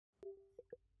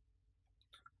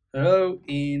Hello,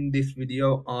 in this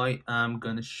video I am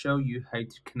going to show you how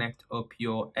to connect up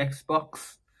your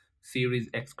Xbox Series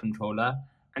X controller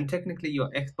and technically your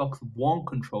Xbox One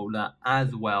controller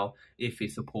as well if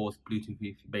it supports Bluetooth,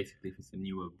 basically if it's a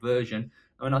newer version.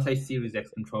 And when I say Series X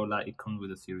controller, it comes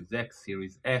with a Series X,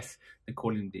 Series S. They're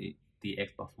calling the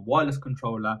Xbox wireless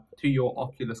controller to your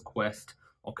Oculus Quest,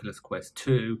 Oculus Quest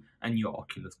 2 and your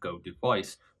Oculus Go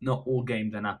device. Not all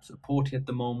games and apps support it at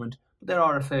the moment, but there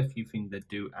are a fair few things that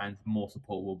do, and more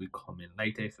support will be coming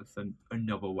later. So it's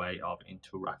another way of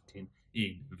interacting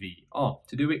in VR.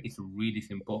 To do it, it's really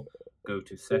simple. Go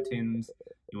to settings,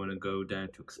 you want to go down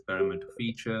to experimental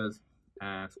features,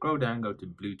 scroll down, go to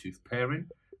Bluetooth pairing,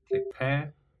 click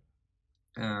pair,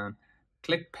 and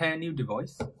click pair new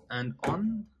device, and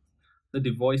on the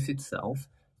device itself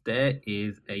there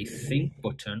is a sync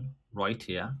button right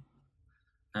here,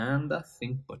 and that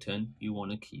sync button you want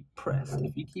to keep pressed.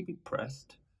 If you keep it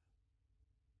pressed,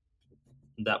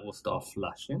 that will start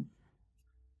flashing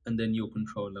and then your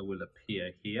controller will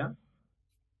appear here.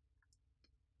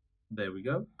 There we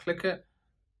go, click it,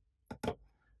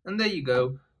 and there you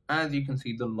go. As you can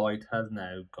see, the light has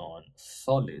now gone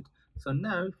solid. So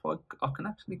now if I can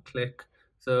actually click,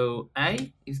 so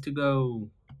A is to go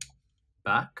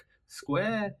back,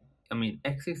 square,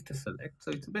 X is to select,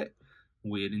 so it's a bit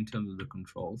weird in terms of the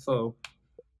control. So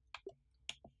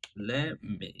let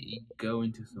me go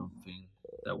into something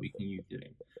that we can use it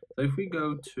in. So if we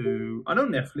go to, I know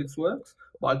Netflix works,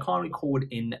 but I can't record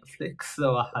in Netflix,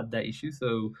 so I had that issue.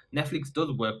 So Netflix does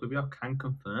work with you, I can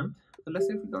confirm. So let's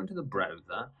say if we go into the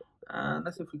browser, and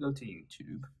let's say if we go to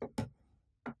YouTube.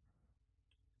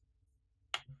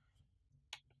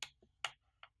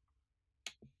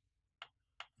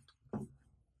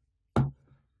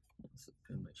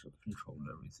 So make sure the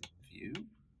controller is in view.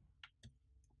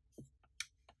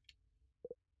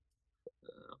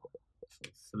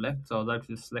 Select, so I'll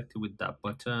actually select it with that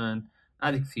button.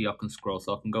 As you can see, I can scroll,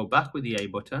 so I can go back with the A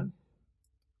button.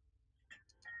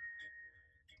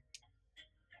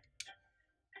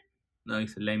 Now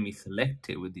it's let me select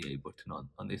it with the A button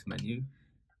on this menu.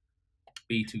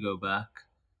 B to go back.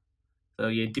 So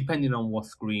yeah, depending on what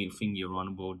screen thing you're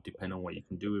on will depend on what you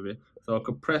can do with it. So I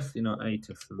could press, A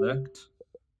to select,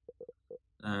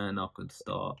 and I could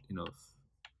start, I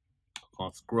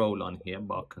can't scroll on here,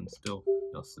 but I can still,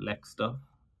 select stuff.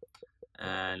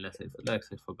 And let's say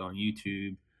if I go on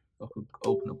YouTube, I could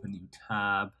open up a new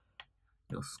tab,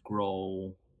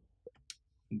 scroll,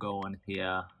 go on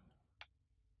here.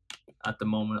 At the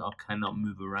moment, I cannot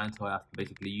move around, so I have to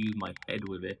basically use my head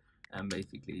with it and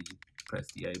basically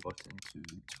press the A button to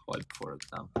type, for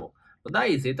example. But that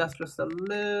is it. That's just a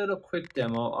little quick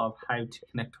demo of how to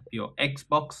connect up your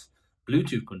Xbox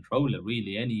Bluetooth controller,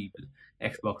 really any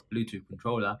Xbox Bluetooth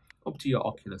controller, up to your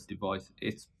Oculus device.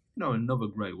 It's another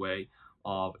great way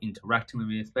of interacting with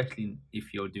it, especially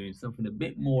if you're doing something a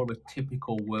bit more of a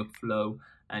typical workflow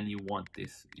and you want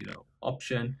this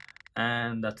option.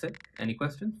 And that's it. Any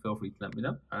questions, feel free to let me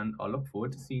know, and I look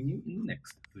forward to seeing you in the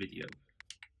next video.